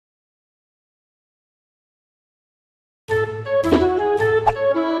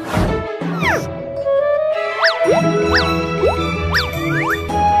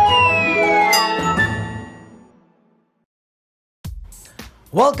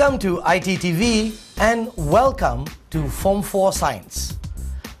Welcome to iTTV and welcome to Form 4 Science.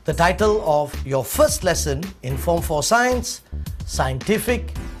 The title of your first lesson in Form 4 Science,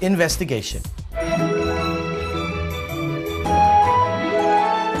 Scientific Investigation.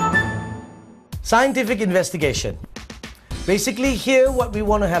 Scientific investigation. Basically here what we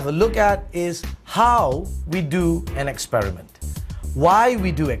want to have a look at is how we do an experiment. Why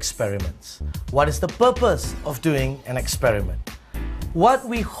we do experiments. What is the purpose of doing an experiment? What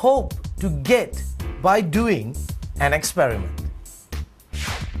we hope to get by doing an experiment.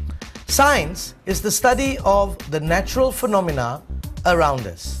 Science is the study of the natural phenomena around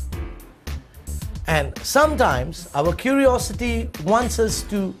us. And sometimes our curiosity wants us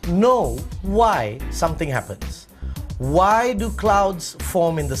to know why something happens. Why do clouds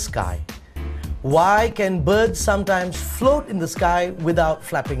form in the sky? Why can birds sometimes float in the sky without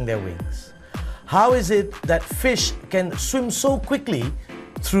flapping their wings? How is it that fish can swim so quickly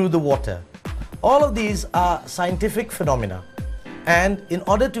through the water? All of these are scientific phenomena. And in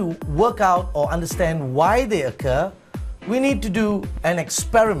order to work out or understand why they occur, we need to do an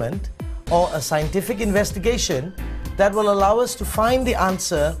experiment or a scientific investigation that will allow us to find the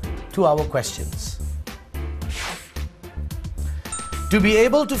answer to our questions. To be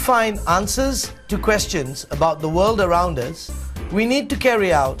able to find answers to questions about the world around us, we need to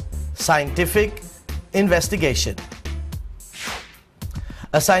carry out scientific investigation.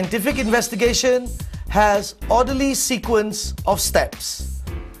 A scientific investigation has orderly sequence of steps.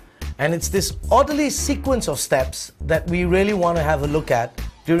 And it's this orderly sequence of steps that we really want to have a look at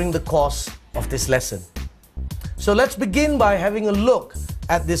during the course of this lesson. So let's begin by having a look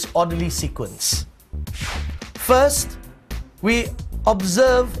at this orderly sequence. First, we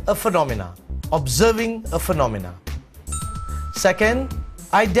observe a phenomena, observing a phenomena. Second,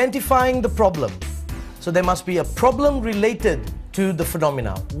 identifying the problem. So there must be a problem related to the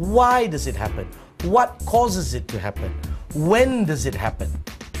phenomena. Why does it happen? What causes it to happen? When does it happen?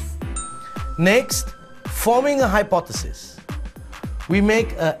 Next, forming a hypothesis. We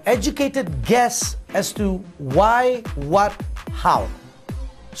make an educated guess as to why, what, how.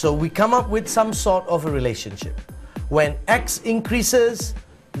 So we come up with some sort of a relationship. When X increases,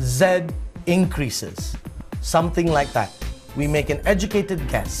 Z increases. Something like that. We make an educated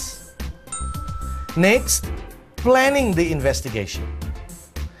guess. Next, planning the investigation.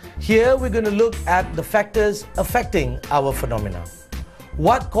 Here we're going to look at the factors affecting our phenomena.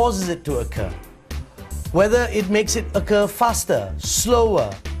 What causes it to occur? Whether it makes it occur faster, slower,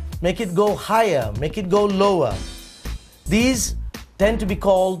 make it go higher, make it go lower. These tend to be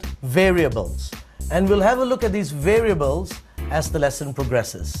called variables. And we'll have a look at these variables as the lesson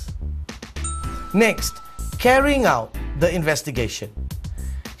progresses. Next, carrying out the investigation.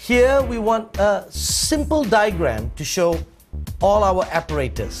 Here we want a simple diagram to show all our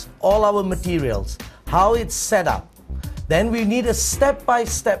apparatus, all our materials, how it's set up. Then we need a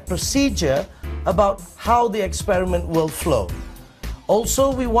step-by-step procedure about how the experiment will flow.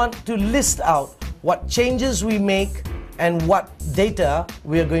 Also, we want to list out what changes we make and what data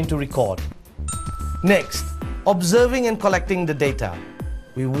we are going to record. Next, observing and collecting the data.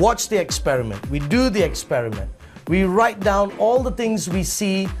 We watch the experiment, we do the experiment, we write down all the things we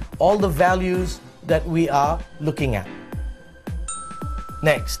see, all the values that we are looking at.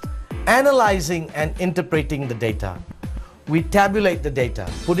 Next, analyzing and interpreting the data. We tabulate the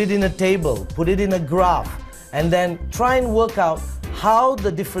data, put it in a table, put it in a graph, and then try and work out how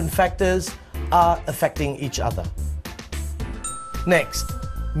the different factors are affecting each other. Next,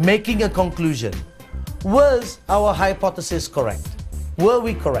 making a conclusion. Was our hypothesis correct? Were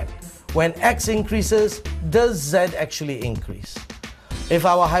we correct? When X increases, does Z actually increase? If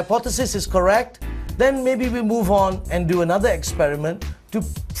our hypothesis is correct, then maybe we move on and do another experiment to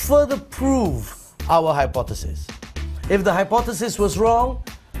further prove our hypothesis. If the hypothesis was wrong,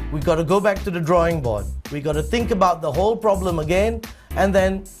 we got to go back to the drawing board. We got to think about the whole problem again and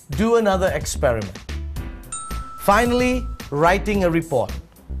then do another experiment. Finally, writing a report.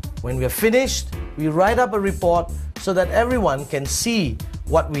 When we are finished, we write up a report so that everyone can see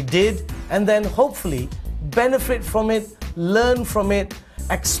what we did and then hopefully benefit from it, learn from it,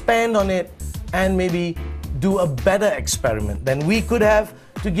 expand on it, and maybe do a better experiment than we could have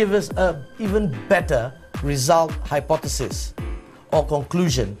to give us an even better result, hypothesis or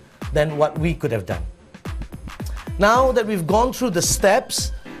conclusion than what we could have done. Now that we've gone through the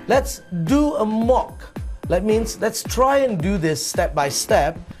steps, let's do a mock. That means let's try and do this step by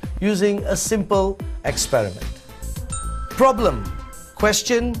step using a simple experiment. Problem,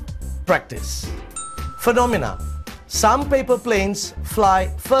 question, practice. Phenomena. Some paper planes fly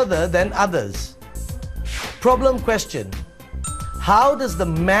further than others. Problem question. How does the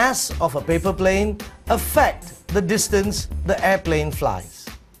mass of a paper plane affect the distance the airplane flies?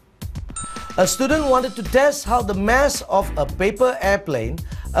 A student wanted to test how the mass of a paper airplane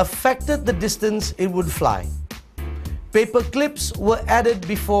affected the distance it would fly. Paper clips were added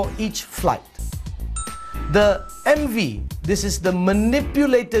before each flight. The MV, this is the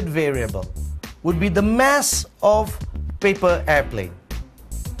manipulated variable, would be the mass of paper airplane.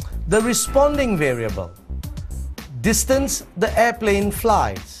 The responding variable, distance the airplane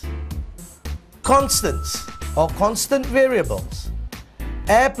flies. Constants or constant variables,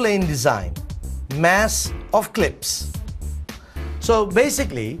 airplane design, mass of clips. So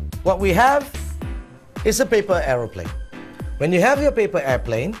basically, what we have is a paper aeroplane. When you have your paper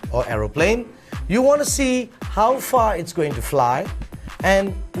airplane or aeroplane, you want to see how far it's going to fly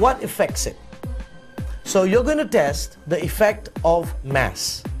and what affects it. So you're going to test the effect of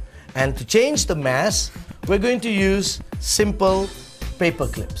mass. And to change the mass, we're going to use simple paper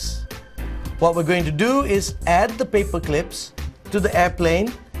clips. What we're going to do is add the paper clips to the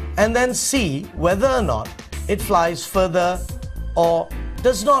airplane and then see whether or not it flies further or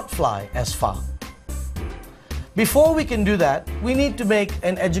does not fly as far. Before we can do that, we need to make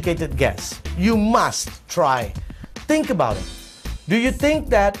an educated guess. You must try. Think about it. Do you think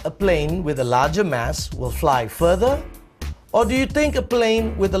that a plane with a larger mass will fly further? Or do you think a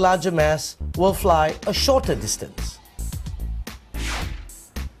plane with a larger mass will fly a shorter distance?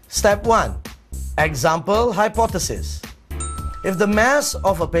 Step 1. Example hypothesis. If the mass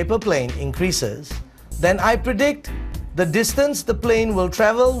of a paper plane increases, then I predict the distance the plane will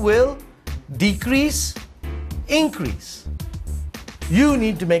travel will decrease, increase. You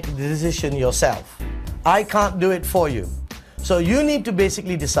need to make the decision yourself. I can't do it for you. So you need to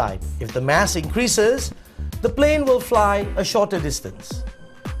basically decide if the mass increases, the plane will fly a shorter distance.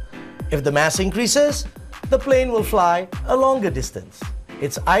 If the mass increases, the plane will fly a longer distance.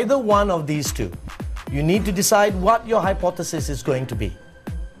 It's either one of these two. You need to decide what your hypothesis is going to be.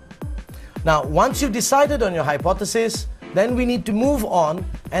 Now, once you've decided on your hypothesis, then we need to move on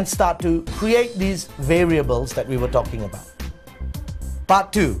and start to create these variables that we were talking about.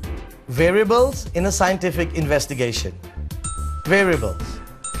 Part 2. Variables in a scientific investigation. Variables.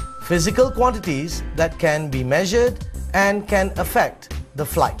 Physical quantities that can be measured and can affect the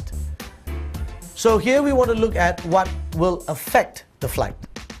flight. So here we want to look at what will affect the flight.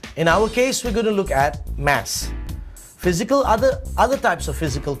 In our case, we're going to look at mass. Other types of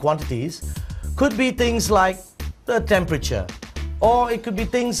physical quantities could be things like the temperature, or it could be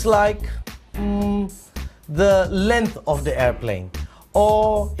things like the length of the airplane,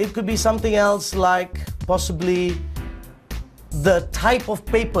 or it could be something else like possibly the type of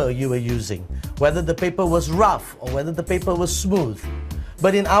paper you were using, whether the paper was rough or whether the paper was smooth.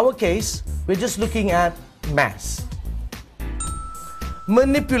 But in our case, we're just looking at mass.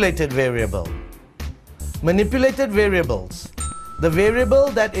 Manipulated variable. Manipulated variables. The variable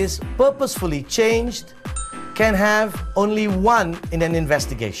that is purposefully changed can have only one in an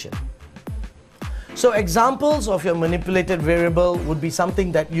investigation. So examples of your manipulated variable would be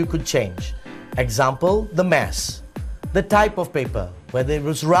something that you could change. Example, the mass, the type of paper, whether it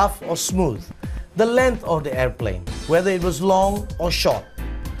was rough or smooth, the length of the airplane, whether it was long or short.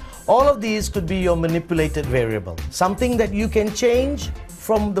 All of these could be your manipulated variable, something that you can change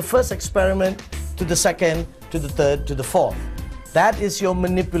from the first experiment to the second, to the third, to the fourth. That is your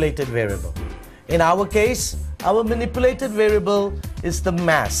manipulated variable. In our case, our manipulated variable is the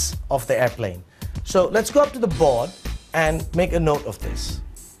mass of the airplane. So let's go up to the board and make a note of this.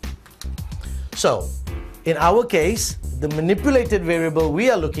 So, in our case, the manipulated variable we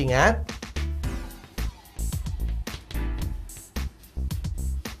are looking at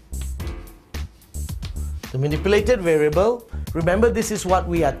remember, this is what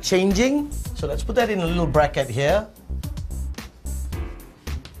we are changing. So let's put that in a little bracket here.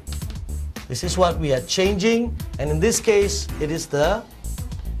 This is what we are changing, and in this case, it is the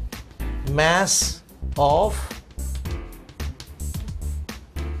mass of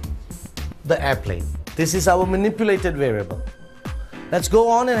the airplane. This is our manipulated variable. Let's go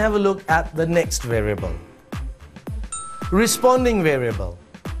on and have a look at the next variable. Responding variable.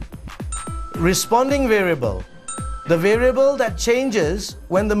 Responding variable. The variable that changes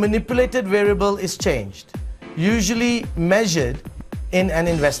when the manipulated variable is changed, usually measured in an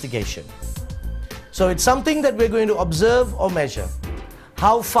investigation. So it's something that we're going to observe or measure.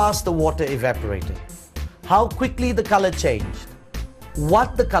 How fast the water evaporated, how quickly the color changed,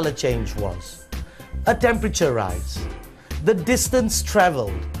 what the color change was, a temperature rise, the distance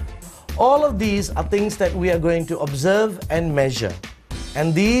traveled. All of these are things that we are going to observe and measure.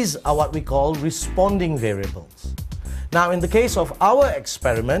 And these are what we call responding variables. Now, in the case of our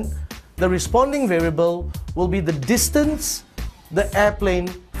experiment, the responding variable will be the distance the airplane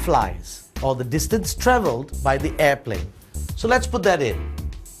flies, or the distance traveled by the airplane. So let's put that in.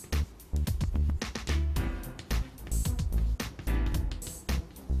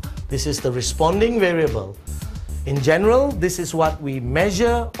 This is the responding variable. In general, this is what we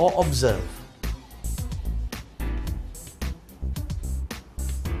measure or observe.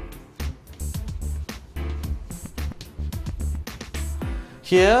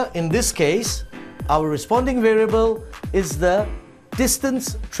 Here, in this case, our responding variable is the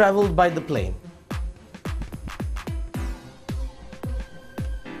distance traveled by the plane.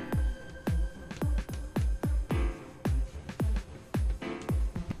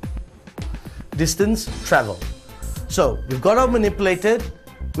 Distance traveled. So, we've got our manipulated,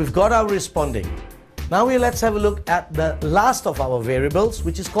 we've got our responding. Now let's have a look at the last of our variables,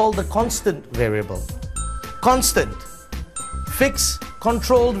 which is called the constant variable. Constant. Fixed,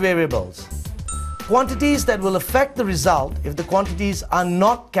 controlled variables. Quantities that will affect the result if the quantities are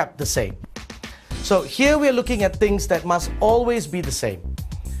not kept the same. So here we are looking at things that must always be the same.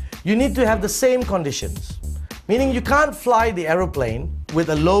 You need to have the same conditions, meaning you can't fly the aeroplane with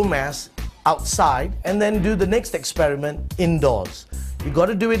a low mass outside and then do the next experiment indoors. You got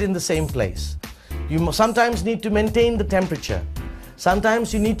to do it in the same place. You sometimes need to maintain the temperature.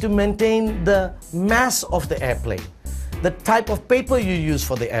 Sometimes you need to maintain the mass of the airplane, the type of paper you use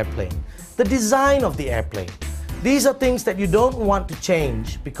for the airplane, the design of the airplane. These are things that you don't want to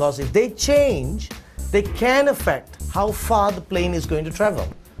change, because if they change, they can affect how far the plane is going to travel.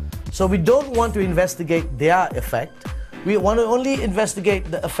 So we don't want to investigate their effect. We want to only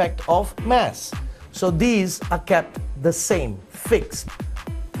investigate the effect of mass. So these are kept the same, fixed,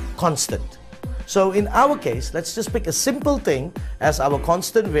 constant. So in our case, let's just pick a simple thing as our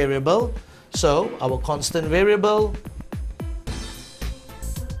constant variable. So our constant variable,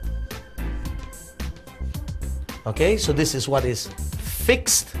 okay, so this is what is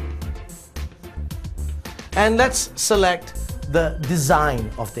fixed. And let's select the design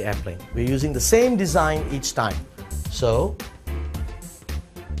of the airplane. We're using the same design each time. So,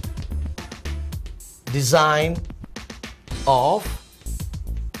 design of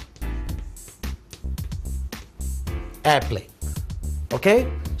airplane.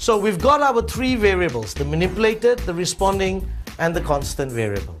 Okay, so we've got our three variables, the manipulated, the responding, and the constant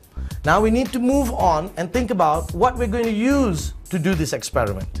variable. Now we need to move on and think about what we're going to use to do this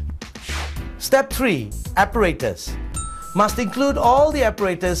experiment. Step 3, apparatus. Must include all the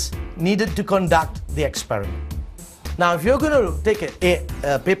apparatus needed to conduct the experiment. Now, if you're going to take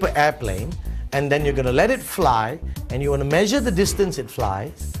a paper airplane and then you're going to let it fly and you want to measure the distance it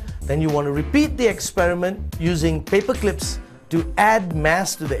flies, then you want to repeat the experiment using paper clips to add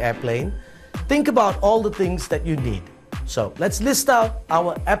mass to the airplane. Think about all the things that you need. So let's list out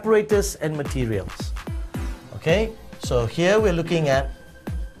our apparatus and materials. Okay, so here we're looking at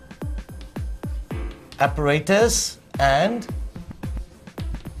apparatus and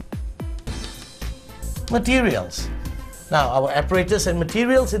materials. Now our apparatus and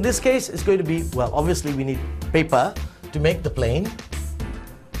materials in this case is going to be, well, obviously we need paper to make the plane.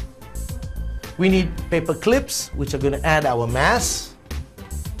 We need paper clips, which are going to add our mass.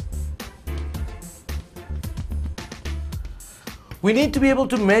 We need to be able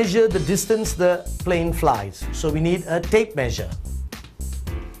to measure the distance the plane flies. So we need a tape measure.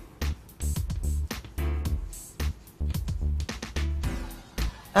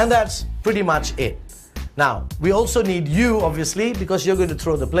 And that's pretty much it. Now, we also need you, obviously, because you're going to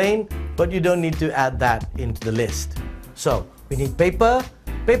throw the plane, but you don't need to add that into the list. So, we need paper,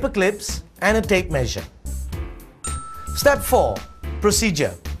 paper clips, and a tape measure. Step 4,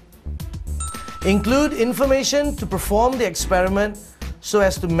 procedure. Include information to perform the experiment so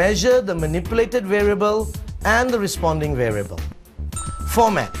as to measure the manipulated variable and the responding variable.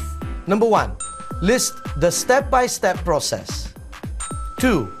 Format. Number 1, list the step-by-step process.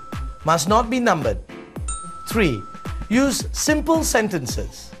 2, must not be numbered. 3, use simple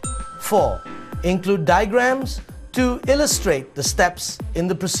sentences. 4, include diagrams to illustrate the steps in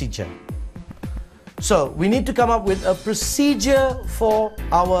the procedure. So, we need to come up with a procedure for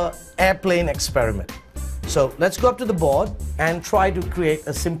our airplane experiment. So, let's go up to the board and try to create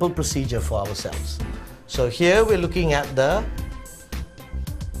a simple procedure for ourselves. So, here we're looking at the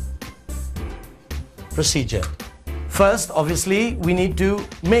procedure. First, obviously, we need to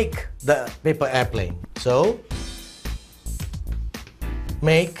make the paper airplane. So,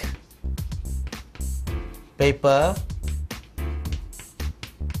 make paper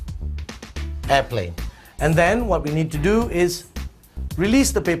airplane. And then what we need to do is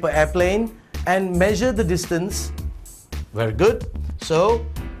release the paper airplane and measure the distance Very good. So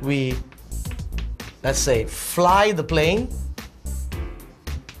we, let's say, fly the plane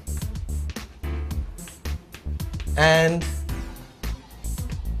and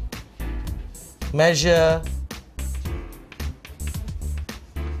measure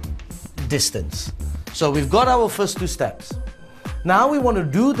distance. So we've got our first two steps. Now we want to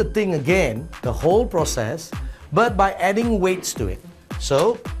do the thing again, the whole process, but by adding weights to it.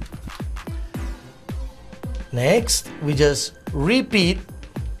 So next we just repeat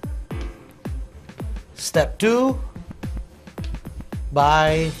step 2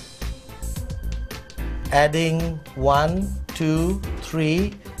 by adding 1, 2,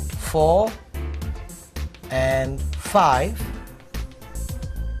 3, 4 and 5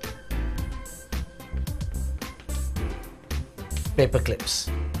 paper clips.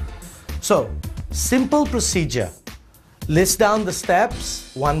 So, simple procedure. List down the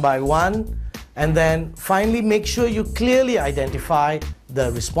steps one by one, and then finally make sure you clearly identify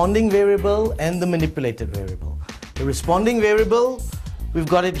the responding variable and the manipulated variable. The responding variable, we've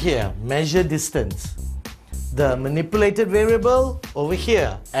got it here, measure distance. The manipulated variable over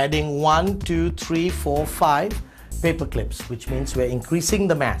here, adding 1, 2, 3, 4, 5 paper clips, which means we're increasing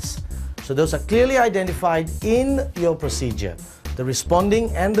the mass. So those are clearly identified in your procedure, the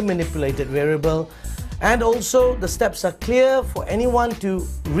responding and the manipulated variable, and also the steps are clear for anyone to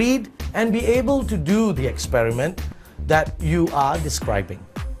read and be able to do the experiment that you are describing.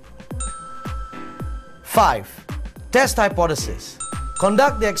 5. Test hypothesis.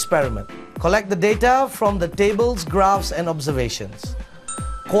 Conduct the experiment. Collect the data from the tables, graphs and observations.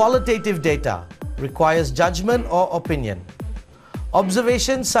 Qualitative data requires judgment or opinion.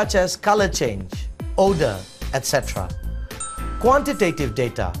 Observations such as color change, odor, etc. Quantitative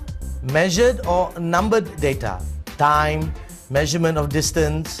data, measured or numbered data, time, measurement of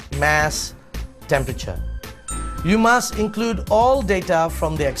distance, mass, temperature. You must include all data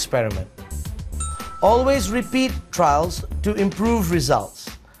from the experiment. Always repeat trials to improve results.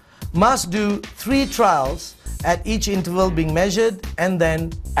 Must do 3 trials at each interval being measured and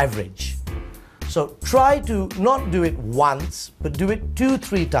then average. So try to not do it once, but do it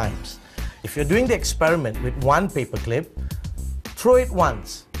 2-3 times. If you're doing the experiment with one paperclip, throw it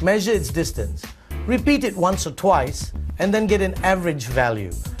once, measure its distance, repeat it once or twice, and then get an average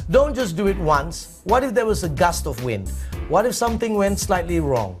value. Don't just do it once. What if there was a gust of wind? What if something went slightly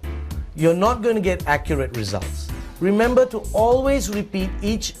wrong? You're not going to get accurate results. Remember to always repeat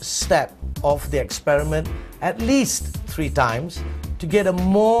each step of the experiment at least 3 times to get a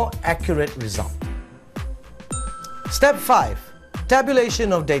more accurate result. Step 5.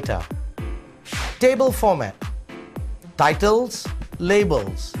 Tabulation of data. Table format. Titles,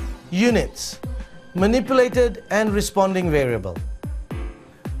 labels, units, manipulated and responding variable.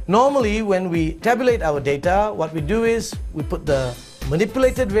 Normally when we tabulate our data, what we do is we put the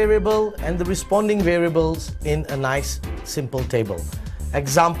manipulated variable and the responding variables in a nice simple table.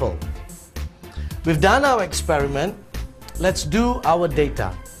 Example, we've done our experiment, let's do our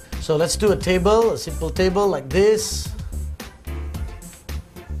data. So let's do a table, a simple table like this.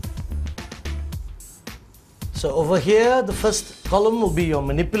 So over here, the first column will be your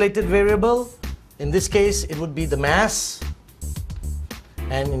manipulated variable. In this case, it would be the mass.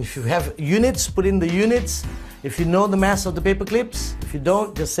 And if you have units, put in the units. If you know the mass of the paper clips, if you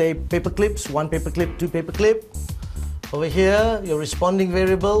don't, just say paper clips, 1 paper clip, 2 paper clip. Over here, your responding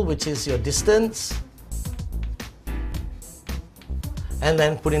variable, which is your distance. And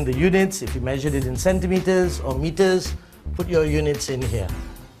then put in the units. If you measured it in centimeters or meters, put your units in here.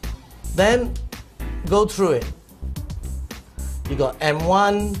 Then go through it. You got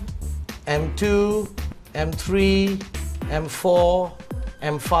M1, M2, M3, M4,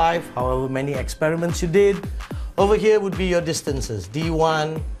 M5, however many experiments you did. Over here would be your distances,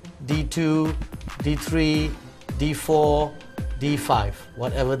 D1, D2, D3, D4, D5,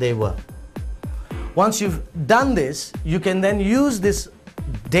 whatever they were. Once you've done this, you can then use this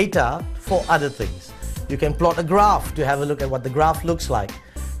data for other things. You can plot a graph to have a look at what the graph looks like.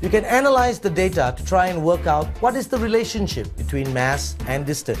 You can analyze the data to try and work out what is the relationship between mass and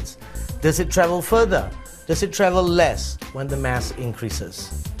distance. Does it travel further? Does it travel less when the mass increases?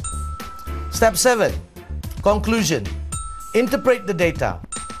 Step 7. Conclusion. Interpret the data.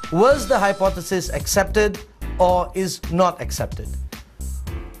 Was the hypothesis accepted or is not accepted?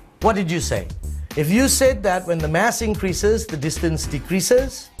 What did you say? If you said that when the mass increases, the distance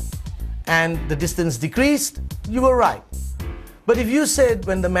decreases, and the distance decreased, you were right. But if you said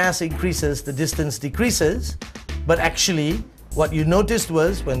when the mass increases, the distance decreases, but actually what you noticed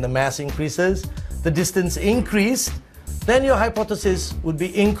was when the mass increases, the distance increased, then your hypothesis would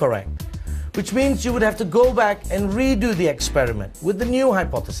be incorrect. which means you would have to go back and redo the experiment with the new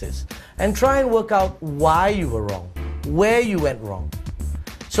hypothesis and try and work out why you were wrong, where you went wrong.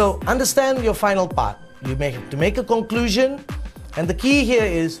 So understand your final part. You have to make a conclusion, and the key here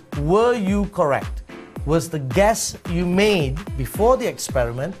is, were you correct? Was the guess you made before the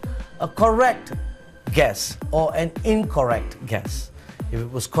experiment a correct guess or an incorrect guess? If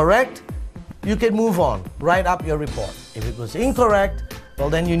it was correct, you can move on, write up your report. If it was incorrect, well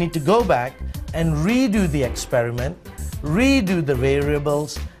then you need to go back and redo the experiment, redo the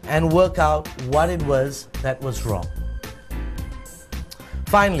variables, and work out what it was that was wrong.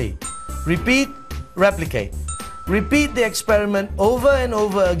 Finally, repeat, replicate. Repeat the experiment over and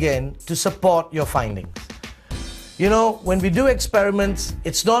over again to support your findings. You know, when we do experiments,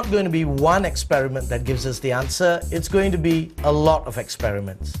 it's not going to be one experiment that gives us the answer. It's going to be a lot of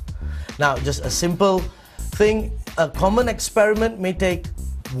experiments. Now, just a simple thing, a common experiment may take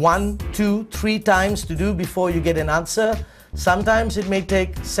 1, 2, 3 times to do before you get an answer. Sometimes it may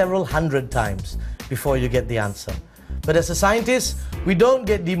take several hundred times before you get the answer. But as a scientist, we don't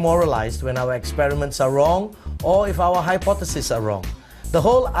get demoralized when our experiments are wrong or if our hypotheses are wrong. The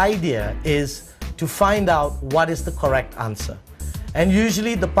whole idea is to find out what is the correct answer. And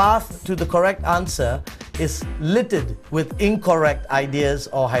usually the path to the correct answer is littered with incorrect ideas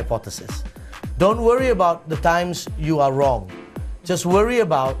or hypotheses. Don't worry about the times you are wrong. Just worry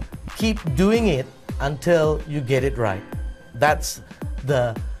about keep doing it until you get it right. That's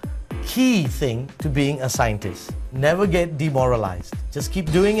the key thing to being a scientist. Never get demoralized. Just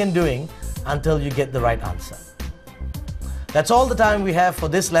keep doing and doing until you get the right answer. That's all the time we have for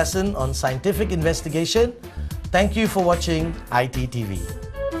this lesson on scientific investigation. Thank you for watching iTTV.